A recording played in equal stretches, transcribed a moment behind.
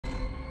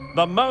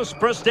the most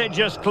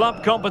prestigious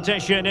club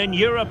competition in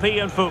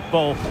European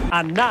football.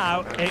 And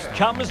now it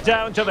comes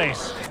down to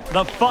this,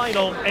 the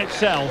final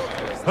itself.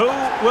 Who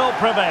will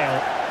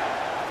prevail?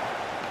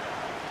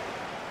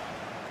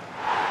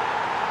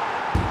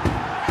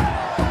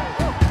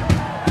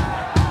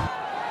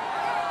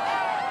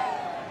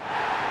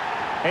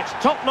 It's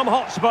Tottenham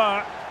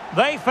Hotspur.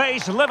 They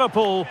face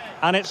Liverpool,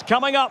 and it's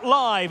coming up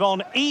live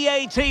on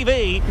EA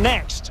TV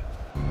next.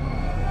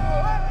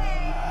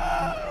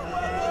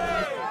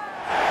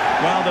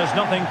 Well, there's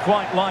nothing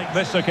quite like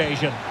this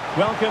occasion.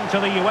 Welcome to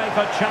the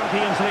UEFA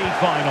Champions League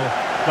final.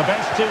 The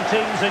best two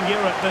teams in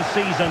Europe this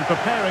season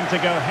preparing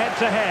to go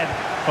head-to-head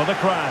for the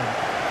crown.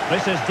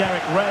 This is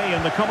Derek Ray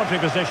in the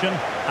commentary position,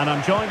 and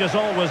I'm joined as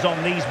always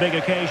on these big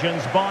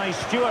occasions by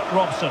Stuart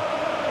Robson.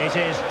 It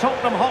is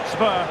Tottenham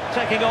Hotspur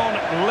taking on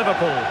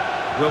Liverpool.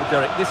 Well,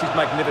 Derek, this is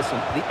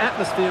magnificent. The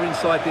atmosphere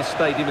inside this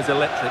stadium is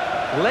electric.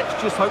 Let's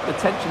just hope the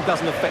tension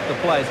doesn't affect the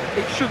players.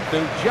 It should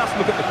do. Just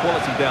look at the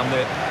quality down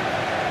there.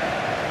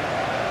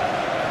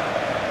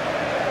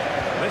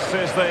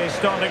 This is the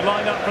starting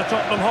lineup for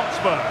Tottenham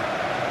Hotspur.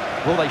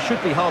 Well, they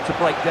should be hard to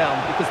break down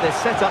because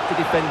they're set up to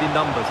defend in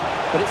numbers.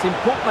 But it's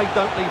important they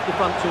don't leave the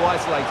front too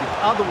isolated.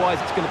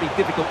 Otherwise, it's going to be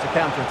difficult to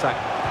counter-attack.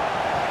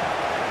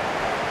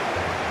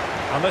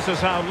 And this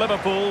is how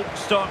Liverpool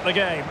start the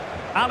game.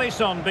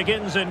 Alisson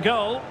begins in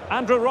goal.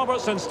 Andrew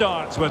Robertson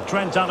starts with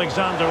Trent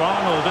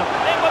Alexander-Arnold.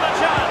 In with a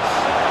chance!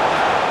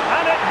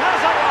 And it has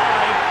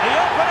arrived! The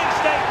opening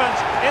statement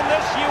in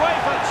this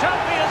UEFA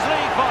Champions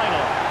League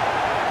final.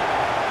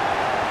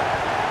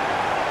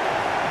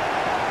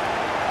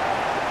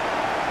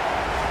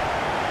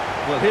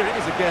 Well, here it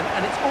is again,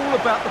 and it's all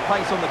about the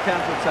pace on the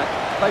counter-attack.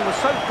 They were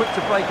so quick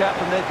to break out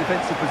from their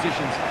defensive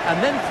positions,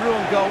 and then through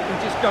on goal, he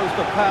just goes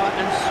for power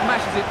and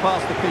smashes it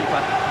past the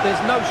keeper.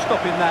 There's no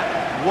stopping that.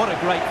 What a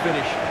great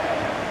finish.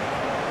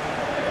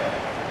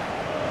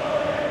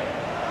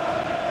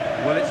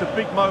 Well, it's a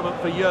big moment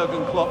for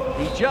Jurgen Klopp.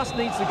 He just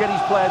needs to get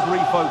his players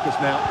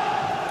refocused now.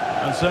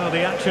 And so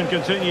the action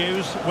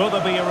continues. Will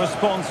there be a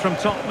response from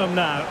Tottenham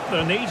now?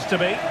 There needs to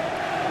be.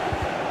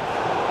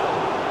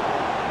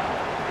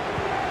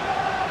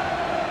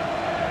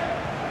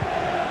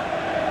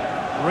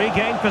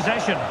 Regained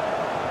possession.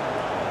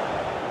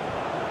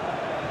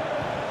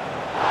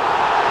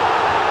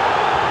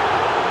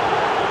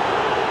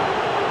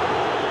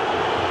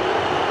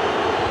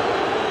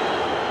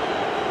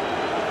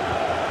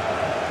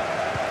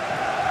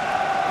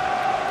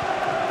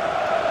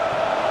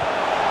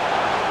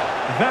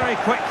 Very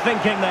quick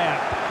thinking there.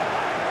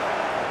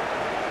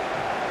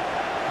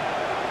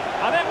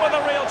 And in with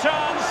a real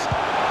chance.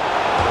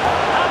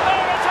 And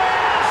there it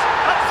is!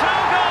 A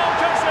two-goal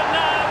cushion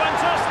now, and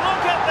just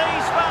look at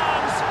these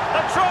fans.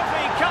 The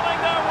trophy coming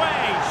their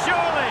way,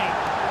 surely.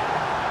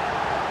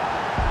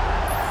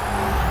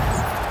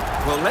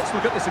 Well, let's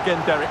look at this again,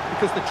 Derek,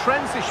 because the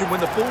transition when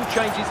the ball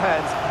changes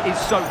hands is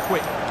so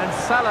quick, and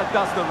Salah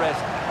does the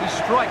rest. He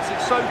strikes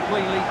it so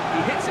cleanly,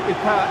 he hits it with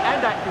power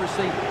and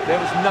accuracy. There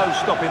was no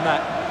stopping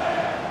that.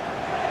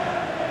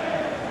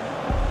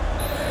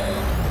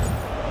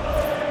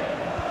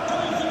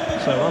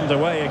 So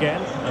underway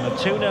again, and a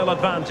 2-0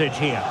 advantage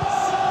here.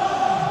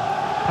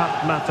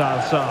 Pat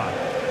Matar-Sarr.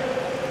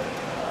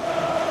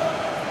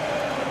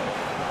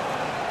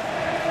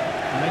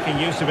 Making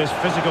use of his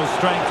physical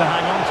strength to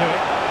hang on to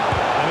it.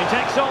 And he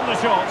takes on the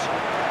shot.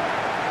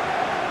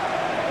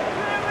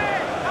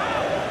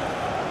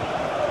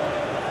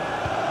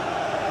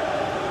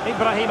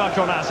 Ibrahima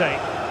Konate.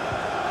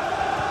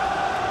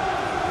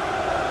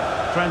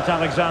 Trent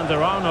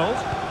Alexander-Arnold.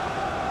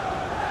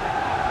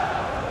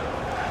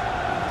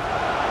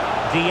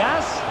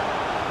 Diaz.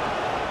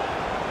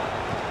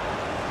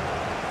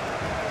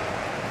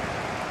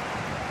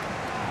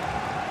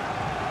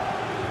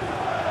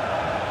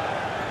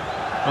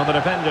 Well, the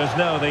defenders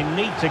know they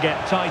need to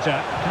get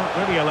tighter. Can't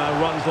really allow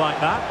runs like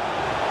that.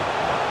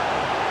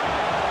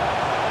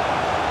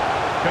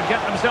 Could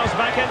get themselves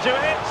back into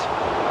it.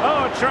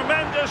 Oh,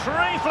 tremendous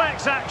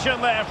reflex action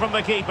there from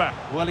the keeper.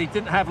 Well, he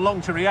didn't have long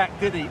to react,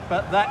 did he?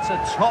 But that's a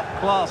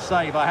top-class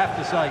save, I have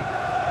to say.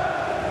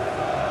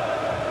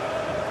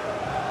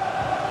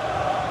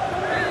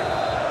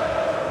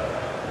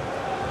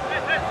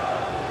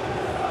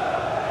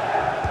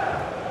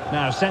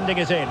 Now sending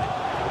it in.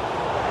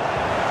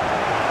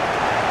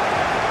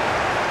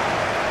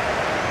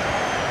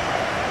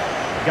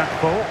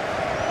 Gakpo.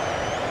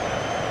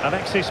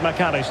 Alexis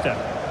McAllister.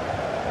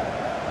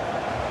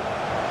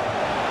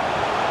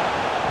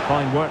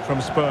 Fine work from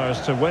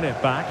Spurs to win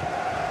it back.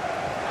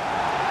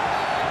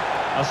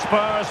 A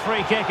Spurs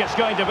free kick it's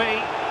going to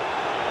be.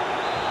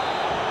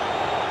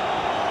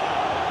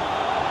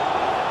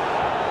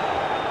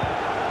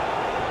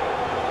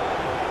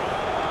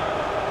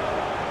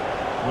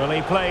 Will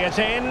he play it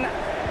in?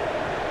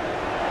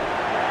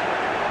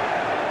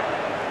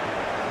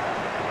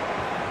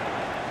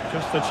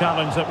 Just the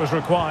challenge that was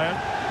required.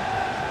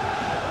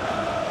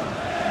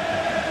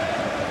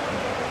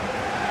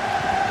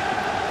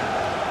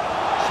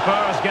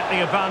 Spurs get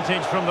the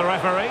advantage from the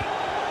referee.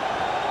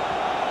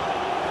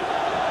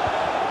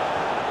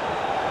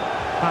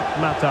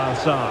 Matar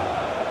Sarr.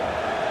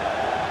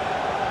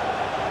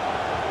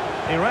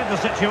 He read the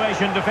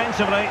situation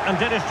defensively and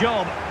did his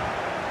job.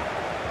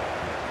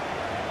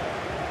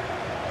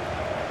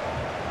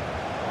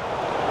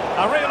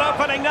 A real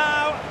opening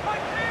now.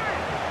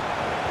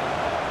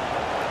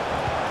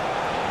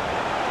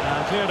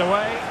 And cleared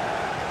away.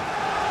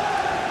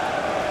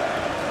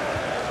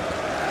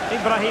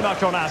 Ibrahima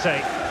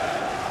Konate.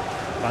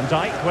 Van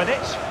Dijk with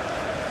it.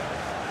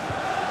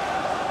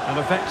 An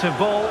effective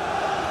ball.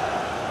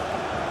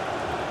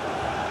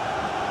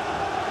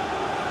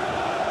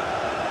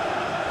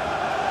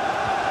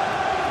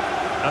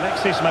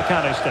 Alexis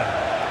McAllister.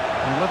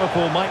 And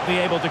Liverpool might be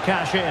able to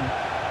cash in.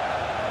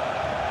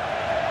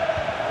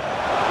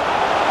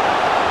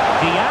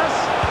 Diaz.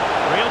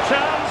 Real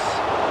chance.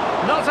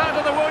 Not out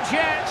of the woods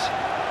yet.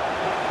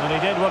 And he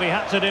did what he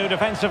had to do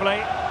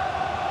defensively.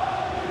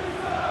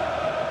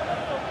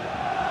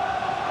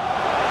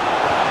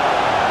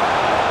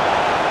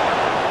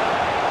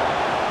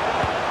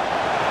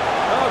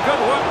 Oh,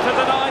 good work to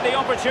deny the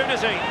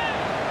opportunity.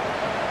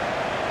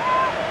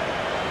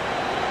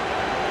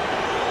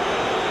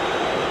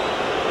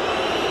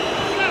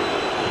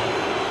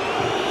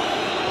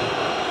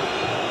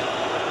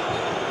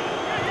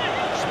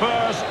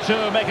 Spurs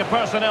to make a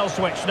personnel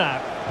switch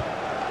now.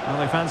 Well,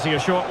 they fancy a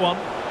short one.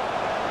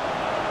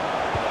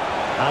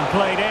 And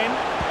played in.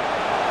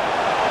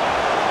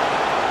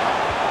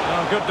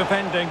 Oh, good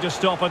defending to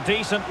stop a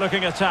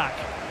decent-looking attack.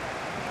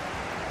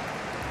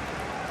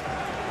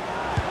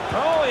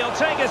 Oh, he'll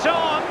take it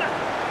on.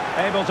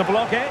 Able to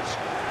block it.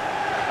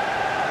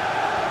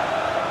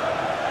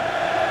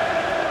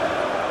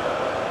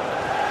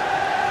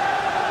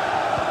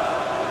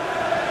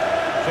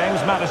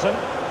 James Maddison.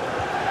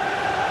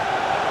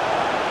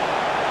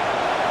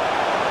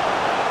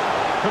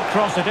 Could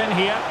cross it in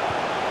here.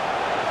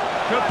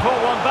 Could pull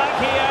one back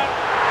here.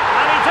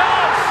 And he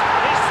does!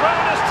 He's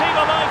thrown his team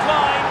a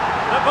lifeline.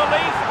 The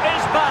belief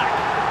is back.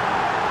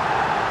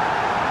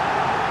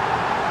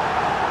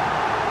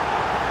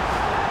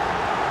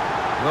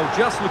 Well,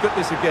 just look at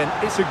this again.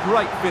 It's a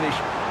great finish.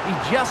 He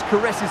just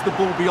caresses the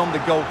ball beyond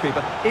the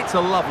goalkeeper. It's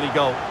a lovely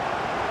goal.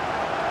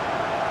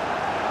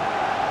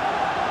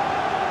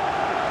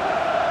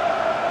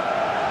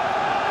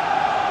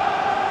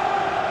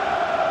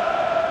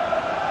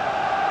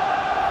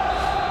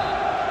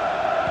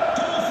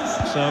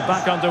 So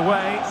back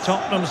underway,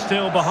 Tottenham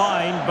still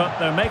behind, but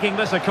they're making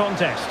this a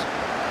contest.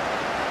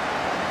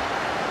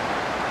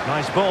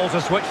 Nice ball to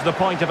switch the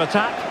point of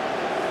attack.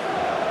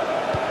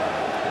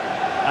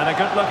 And a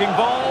good-looking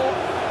ball.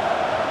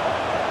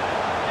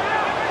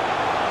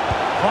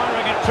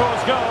 Firing it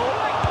towards goal.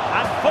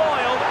 And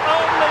foiled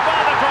only by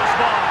the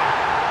crossbar.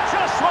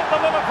 Just what the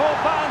Liverpool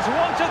fans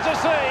wanted to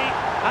see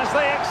as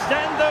they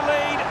extend the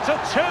lead to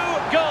 2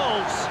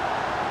 goals.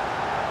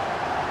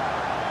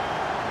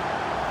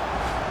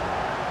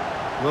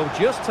 Well,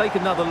 just take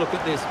another look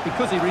at this,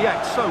 because he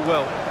reacts so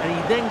well, and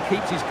he then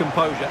keeps his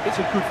composure. It's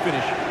a good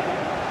finish.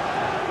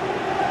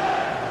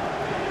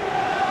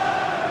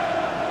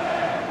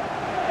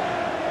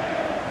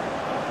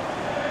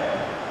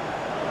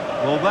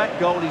 Well, that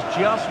goal is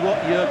just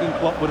what Jurgen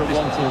Klopp would have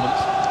wanted.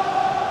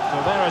 So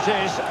there it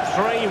is,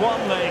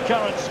 3-1 the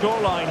current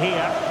scoreline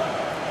here.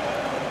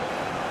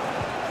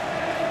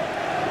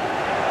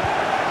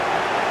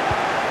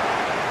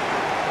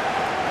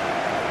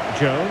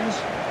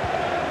 Jones.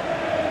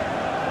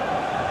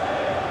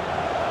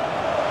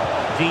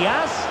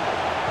 Diaz.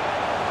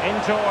 In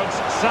towards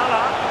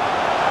Salah.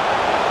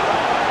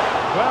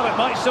 Well, it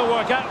might still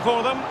work out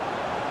for them.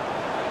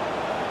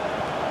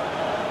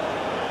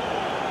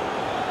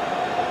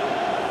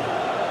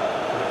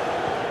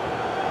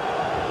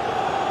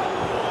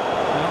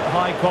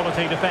 High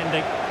quality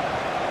defending.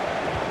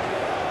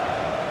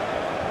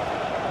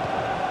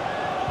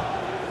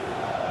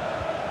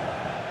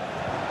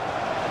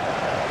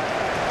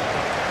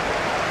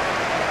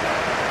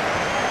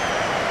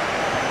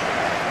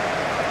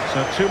 So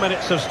 2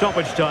 minutes of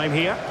stoppage time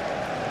here.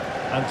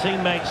 And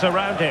teammates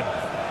around him.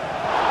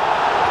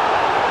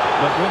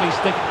 But will he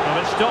stick? Well,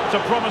 it stopped a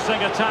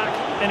promising attack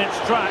in its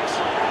tracks.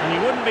 And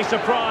you wouldn't be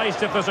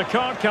surprised if there's a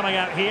card coming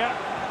out here.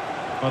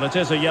 Well, it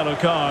is a yellow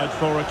card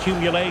for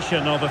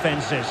accumulation of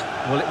offences.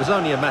 Well, it was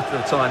only a matter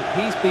of time.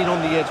 He's been on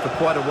the edge for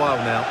quite a while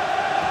now.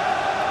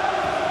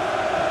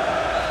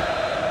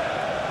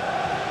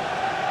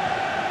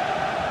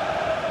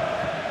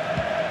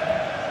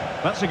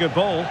 That's a good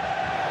ball.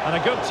 And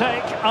a good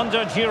take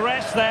under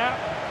duress there.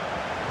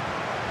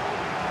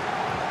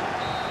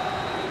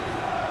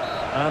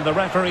 And the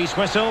referee's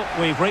whistle.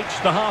 We've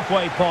reached the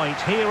halfway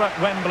point here at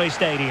Wembley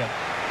Stadium.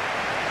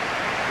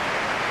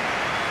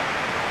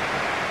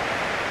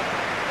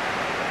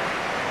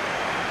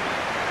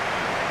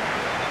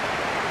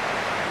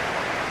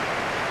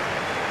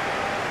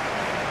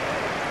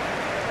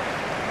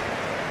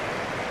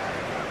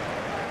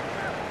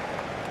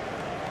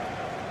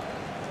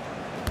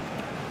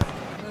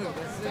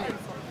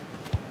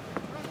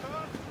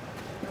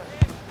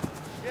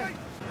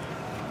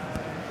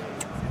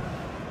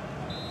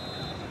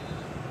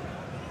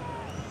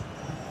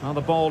 Well,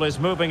 the ball is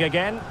moving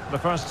again. The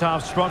first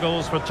half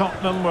struggles for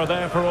Tottenham were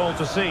there for all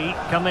to see.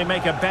 Can they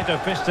make a better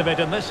fist of it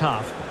in this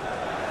half?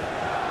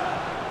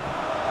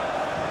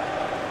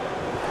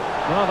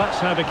 Well, that's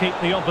how to keep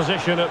the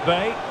opposition at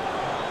bay.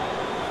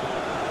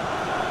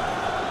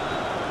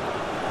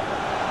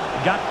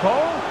 Gakpo.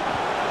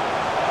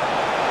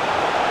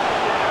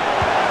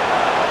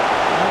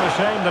 What a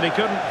shame that he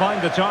couldn't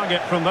find the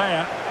target from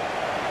there.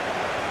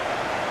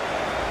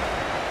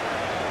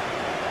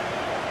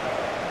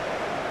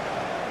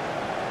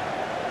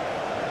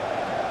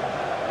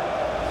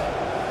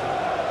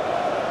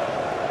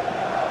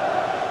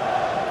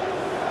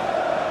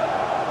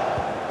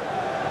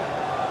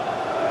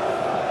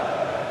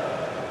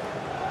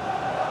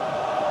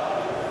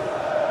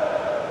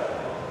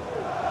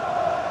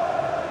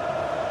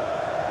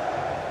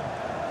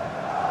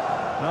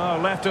 Oh,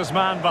 left his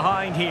man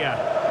behind here.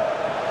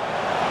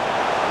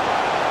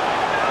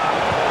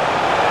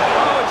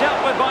 Oh,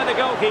 dealt with by the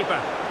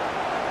goalkeeper.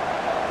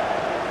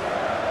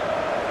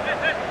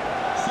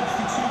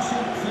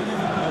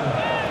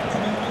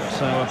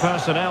 So a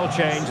personnel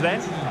change then.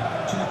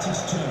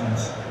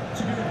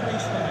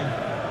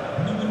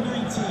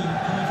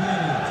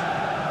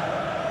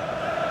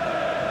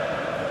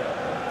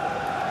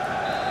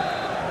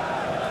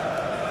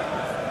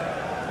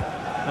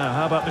 Now,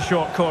 how about the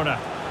short corner?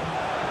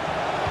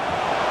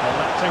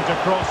 Electing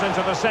to cross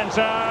into the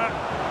centre.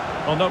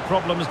 Well, no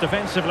problems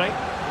defensively.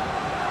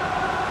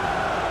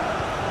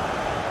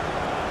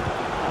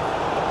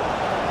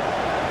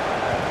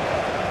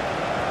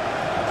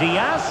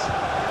 Diaz.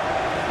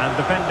 And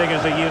defending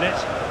as a unit.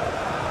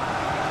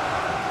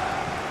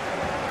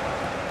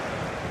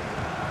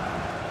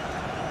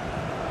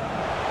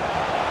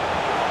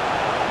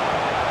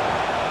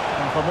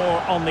 And for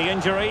more on the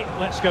injury,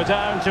 let's go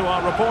down to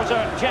our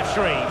reporter, Jeff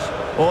Shreves.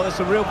 Oh, there's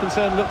some real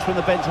concern looks from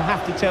the bench, I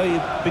have to tell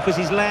you, because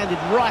he's landed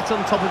right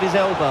on top of his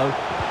elbow,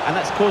 and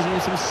that's causing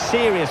him some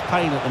serious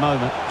pain at the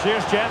moment.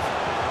 Cheers, Jeff.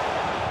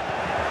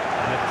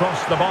 And it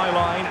crossed the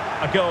byline,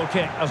 a goal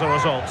kick as a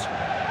result.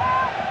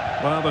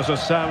 Well, there's a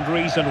sound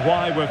reason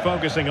why we're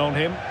focusing on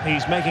him.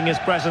 He's making his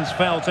presence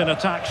felt in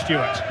attack,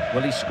 Stuart.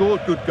 Well, he's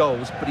scored good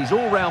goals, but his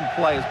all-round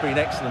play has been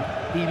excellent.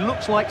 He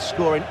looks like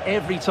scoring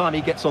every time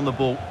he gets on the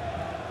ball.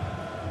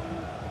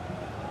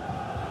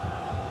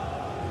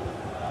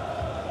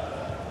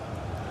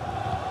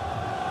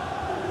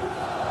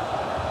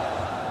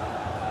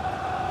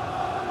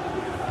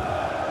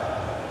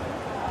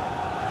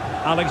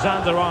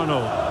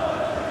 Alexander-Arnold.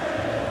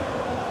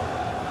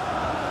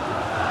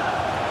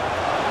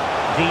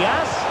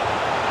 Diaz,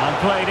 and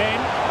played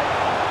in.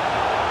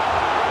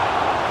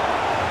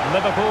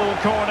 Liverpool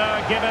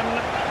corner given.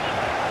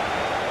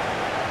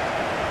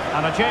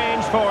 And a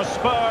change for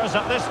Spurs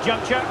at this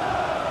juncture.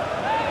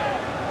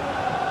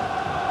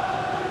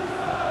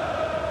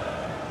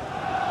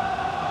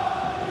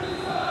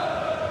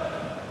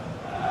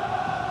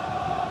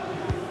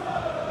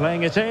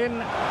 Playing it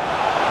in.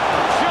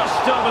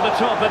 Just over the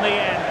top in the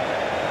end.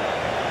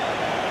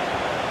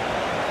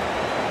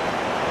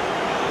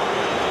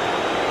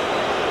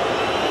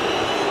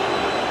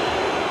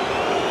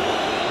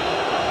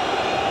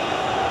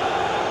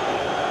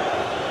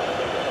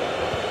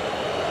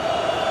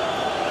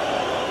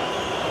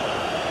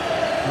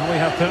 We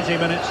have 30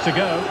 minutes to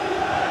go.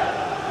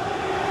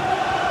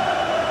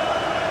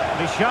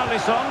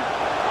 Richarlison.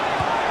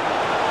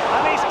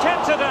 And he's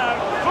kept it out,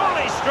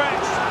 fully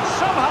stretched,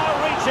 somehow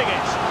reaching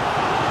it.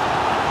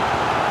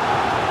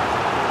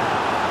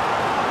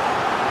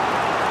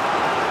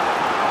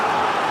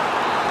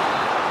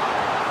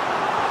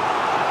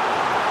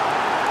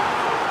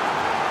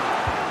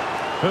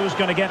 Who's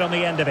going to get on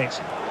the end of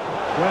it?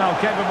 Well,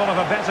 capable of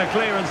a better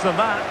clearance than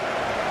that.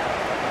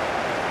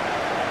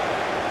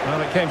 Well,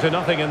 it came to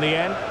nothing in the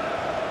end.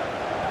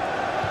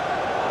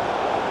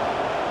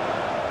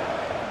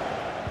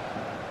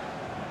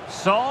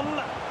 Son.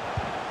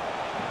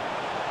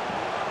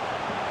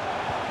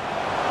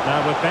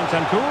 Now with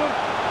Bentancur.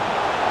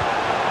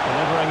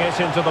 Delivering it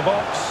into the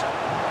box.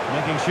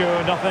 Making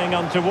sure nothing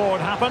untoward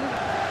happened.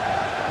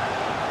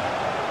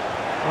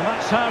 Well,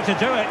 that's how to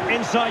do it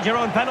inside your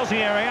own penalty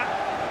area.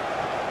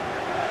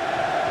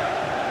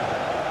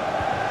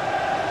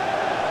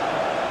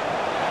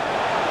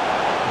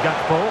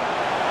 Gakpo.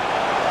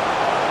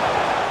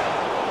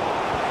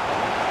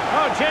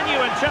 Oh,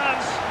 genuine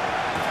chance.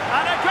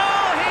 And a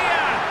goal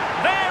here.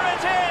 There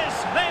it is.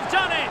 They've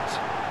done it.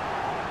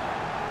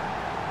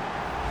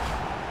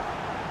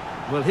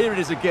 Well, here it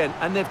is again,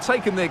 and they've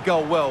taken their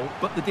goal well,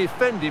 but the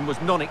defending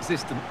was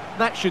non-existent.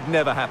 That should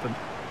never happen.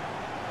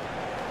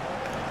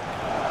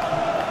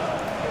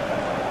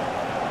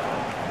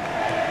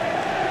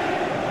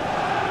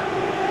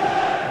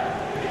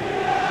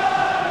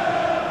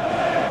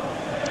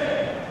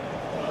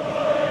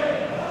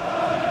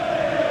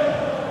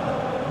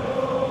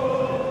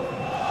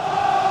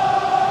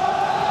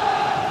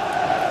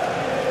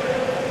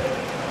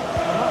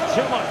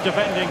 Too much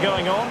defending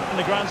going on in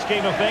the grand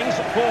scheme of things.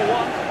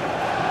 4-1.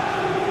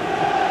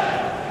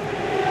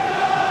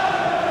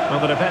 Well,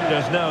 the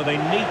defenders know they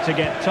need to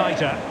get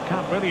tighter.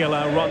 Can't really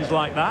allow runs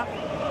like that.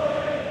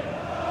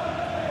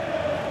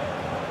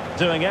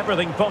 Doing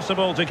everything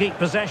possible to keep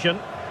possession.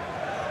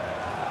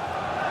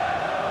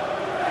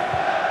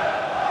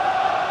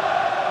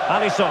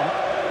 Alisson.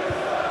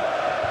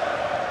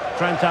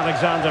 Trent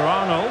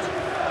Alexander-Arnold.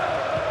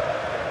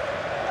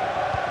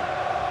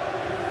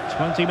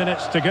 20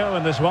 minutes to go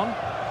in this one.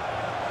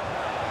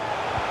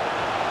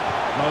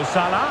 Mo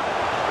Salah.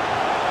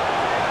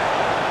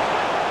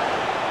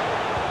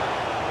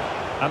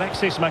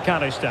 Alexis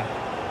McAllister.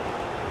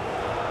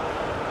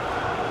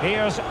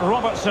 Here's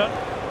Robertson.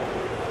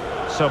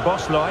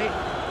 Szoboszlai.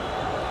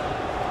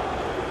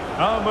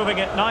 Oh, moving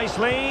it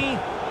nicely.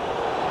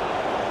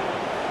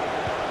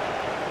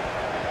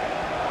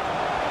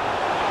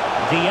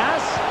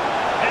 Diaz.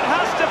 It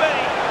has to be.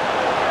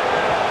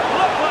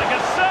 Looked like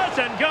a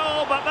certain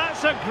goal, but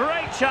that's a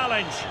great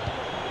challenge.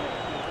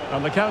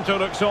 And the counter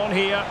looks on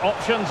here.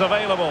 Options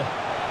available.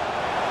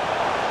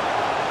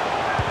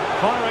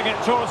 Firing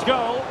it towards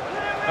goal.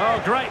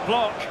 Oh, great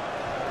block.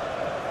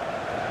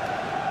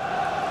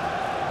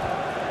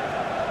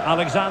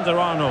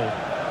 Alexander-Arnold.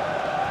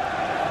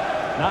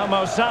 Now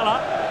Mo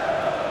Salah.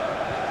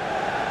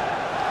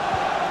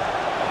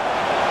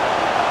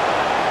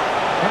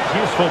 That's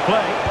useful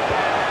play.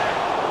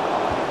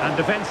 And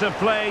defensive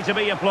play to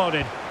be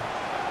applauded.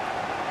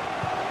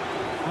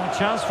 A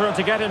chance for him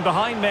to get in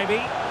behind,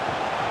 maybe.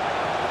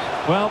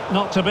 Well,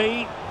 not to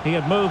be. He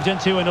had moved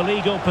into an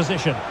illegal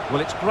position.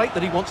 Well, it's great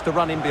that he wants to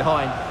run in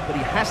behind, but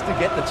he has to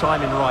get the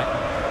timing right.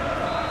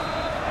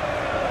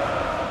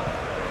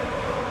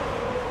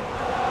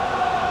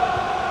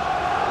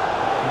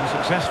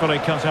 Successfully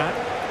cut out.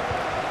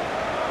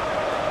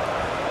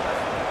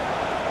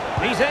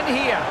 He's in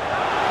here.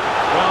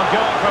 Well,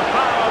 going for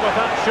power with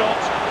that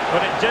shot,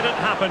 but it didn't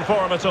happen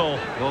for him at all.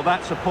 Well,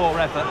 that's a poor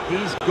effort.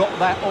 He's got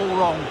that all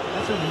wrong.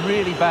 That's a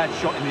really bad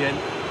shot in the end.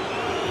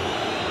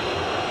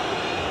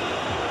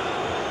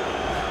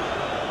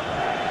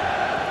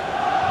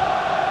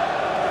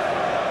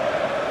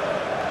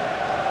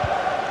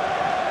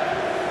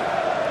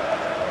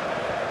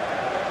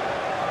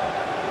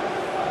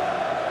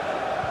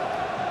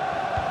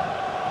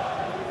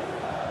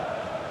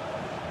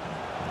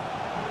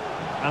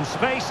 And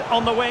space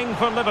on the wing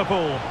for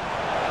Liverpool.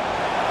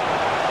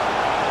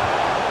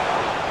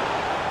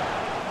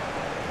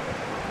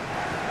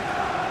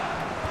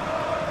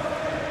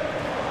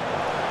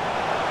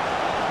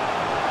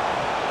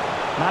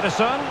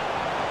 Maddison.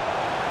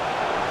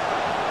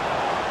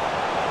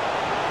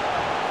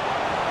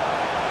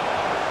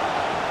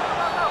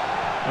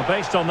 Well,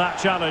 based on that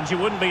challenge, you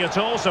wouldn't be at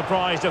all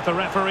surprised if the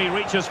referee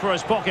reaches for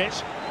his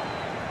pocket.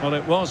 Well,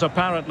 it was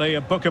apparently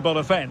a bookable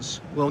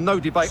offence. Well,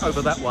 no debate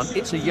over that one.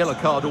 It's a yellow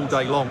card all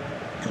day long.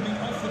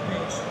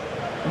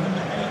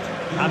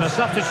 And a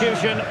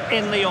substitution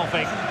in the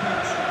offing.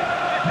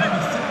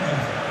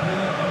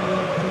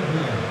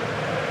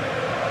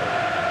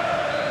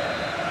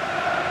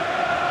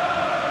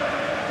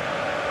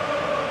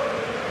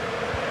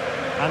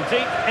 And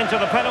deep into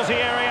the penalty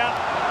area.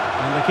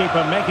 And the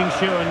keeper making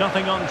sure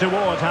nothing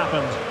untoward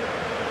happened.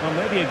 Well,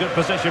 maybe a good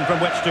position from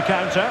which to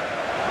counter.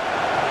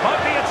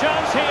 Might be a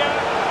chance here.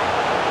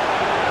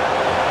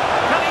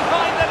 Can he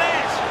find the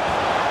net?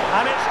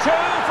 And it's 2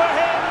 for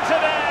him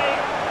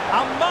today.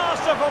 A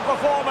masterful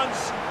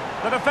performance.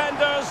 The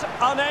defenders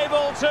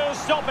unable to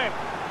stop him.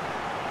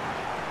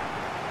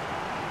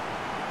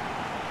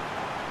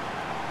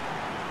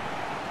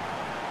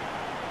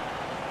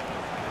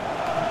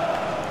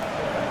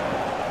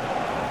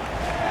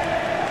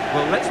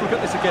 Well, let's look at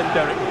this again,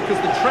 Derek,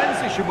 because the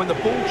transition when the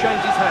ball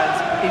changes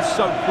hands is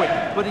so quick,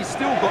 but he's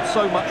still got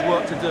so much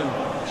work to do.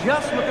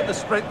 Just look at the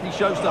strength he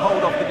shows to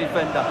hold off the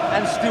defender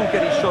and still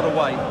get his shot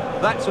away.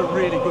 That's a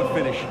really good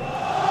finish.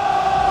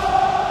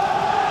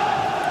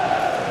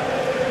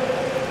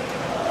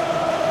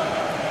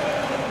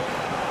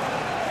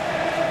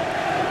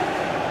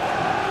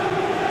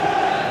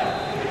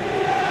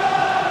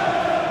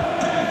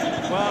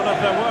 Well,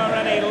 if there were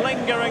any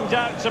lingering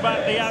doubts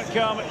about the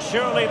outcome,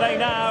 surely they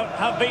now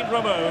have been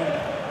removed.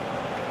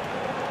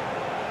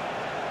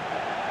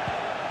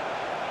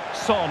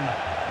 Son.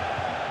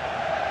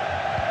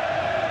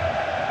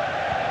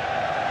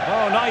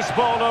 Oh, nice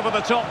ball over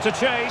the top to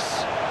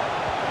chase.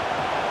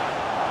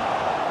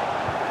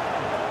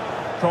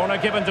 Corner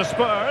given to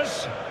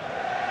Spurs.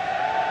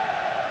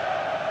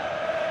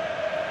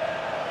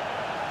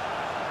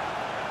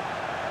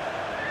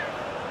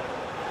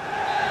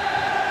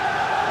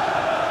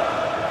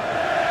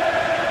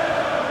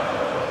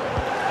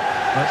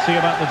 Let's see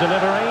about the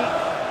delivery.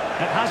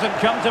 It hasn't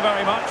come to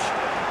very much.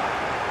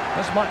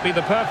 This might be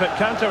the perfect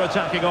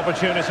counter-attacking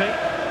opportunity.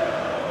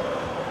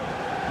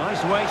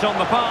 Nice weight on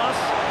the pass.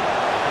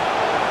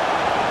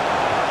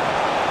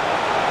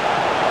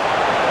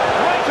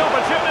 Great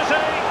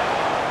opportunity.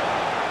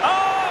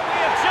 Oh, we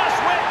have just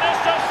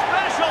witnessed a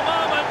special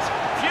moment.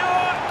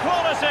 Pure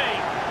quality.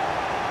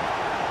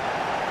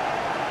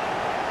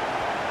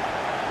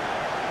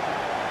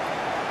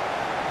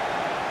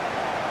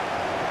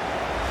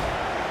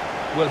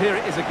 Well, here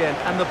it is again,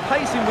 and the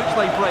pace in which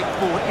they break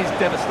forward is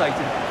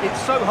devastating. It's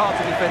so hard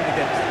to defend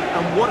against,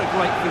 and what a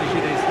great finish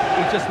it is.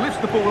 He just lifts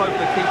the ball over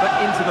the keeper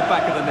into the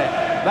back of the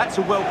net. That's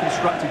a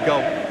well-constructed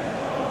goal.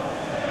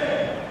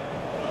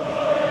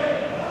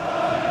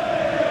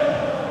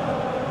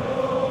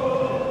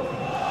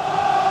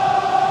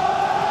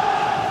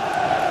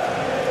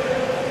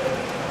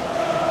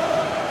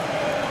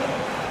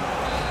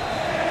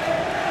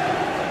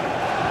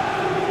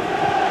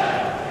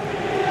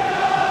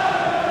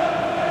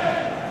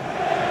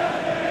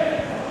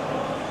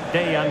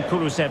 Dejan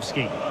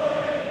Kulusevski.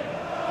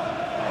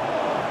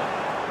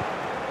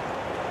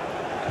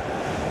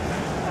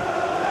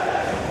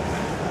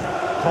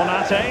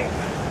 Konate.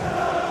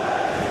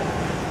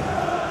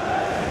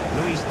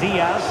 Luis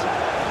Diaz.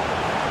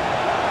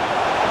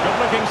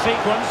 Good-looking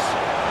sequence.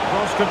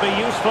 Cross could be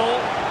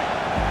useful.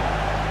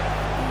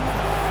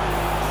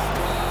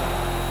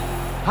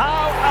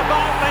 How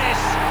about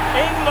this?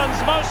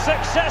 England's most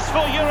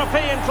successful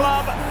European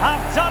club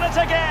have done it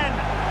again.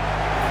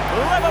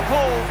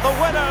 Liverpool, the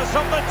winners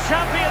of the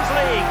Champions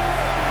League.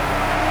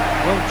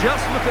 Well,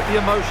 just look at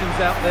the emotions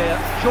out there.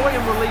 Joy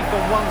and relief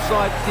on one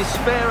side,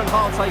 despair and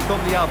heartache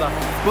on the other.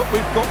 But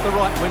we've got the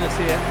right winners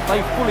here.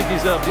 They fully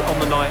deserved it on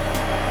the night.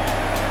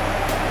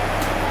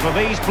 For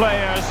these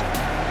players,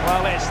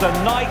 well, it's the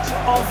night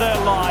of their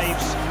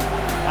lives.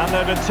 And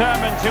they're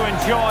determined to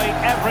enjoy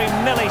every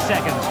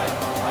millisecond.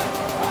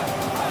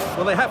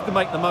 Well, they have to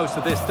make the most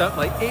of this, don't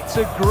they? It's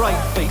a great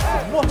feat.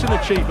 What an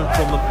achievement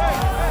from them.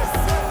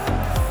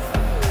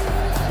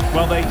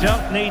 Well, they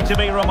don't need to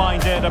be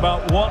reminded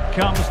about what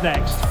comes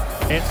next.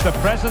 It's the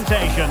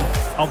presentation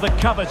of the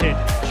coveted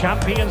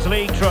Champions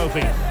League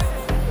trophy.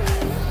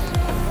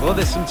 Well,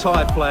 there's some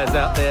tired players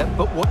out there,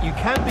 but what you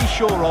can be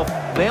sure of,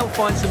 they'll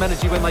find some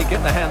energy when they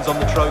get their hands on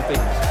the trophy.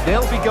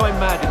 They'll be going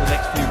mad in the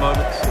next few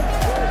moments.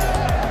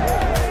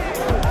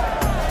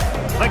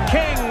 The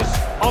kings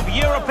of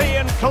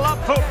European club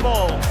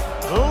football,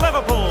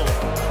 Liverpool.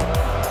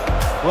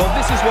 Well,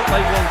 this is what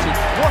they wanted.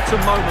 What a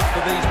moment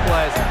for these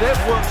players.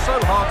 They've worked so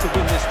hard to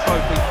win this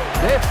trophy.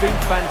 They've been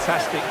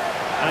fantastic.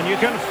 And you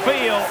can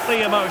feel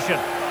the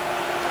emotion.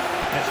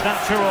 It's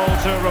natural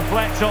to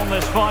reflect on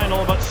this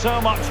final, but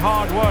so much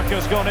hard work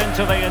has gone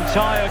into the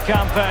entire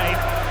campaign.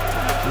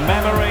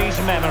 Memories,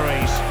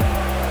 memories.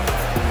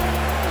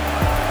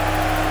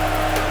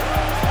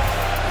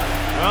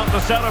 Well,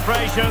 the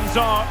celebrations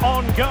are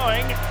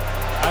ongoing.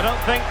 I don't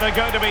think they're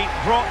going to be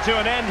brought to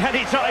an end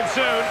anytime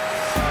soon,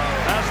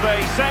 as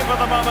they savour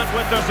the moment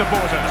with their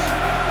supporters.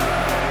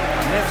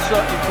 And they've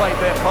certainly played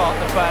their part,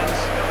 the fans.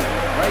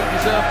 They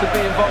deserve to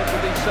be involved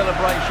with these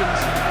celebrations.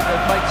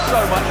 They've made so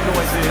much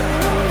noise here.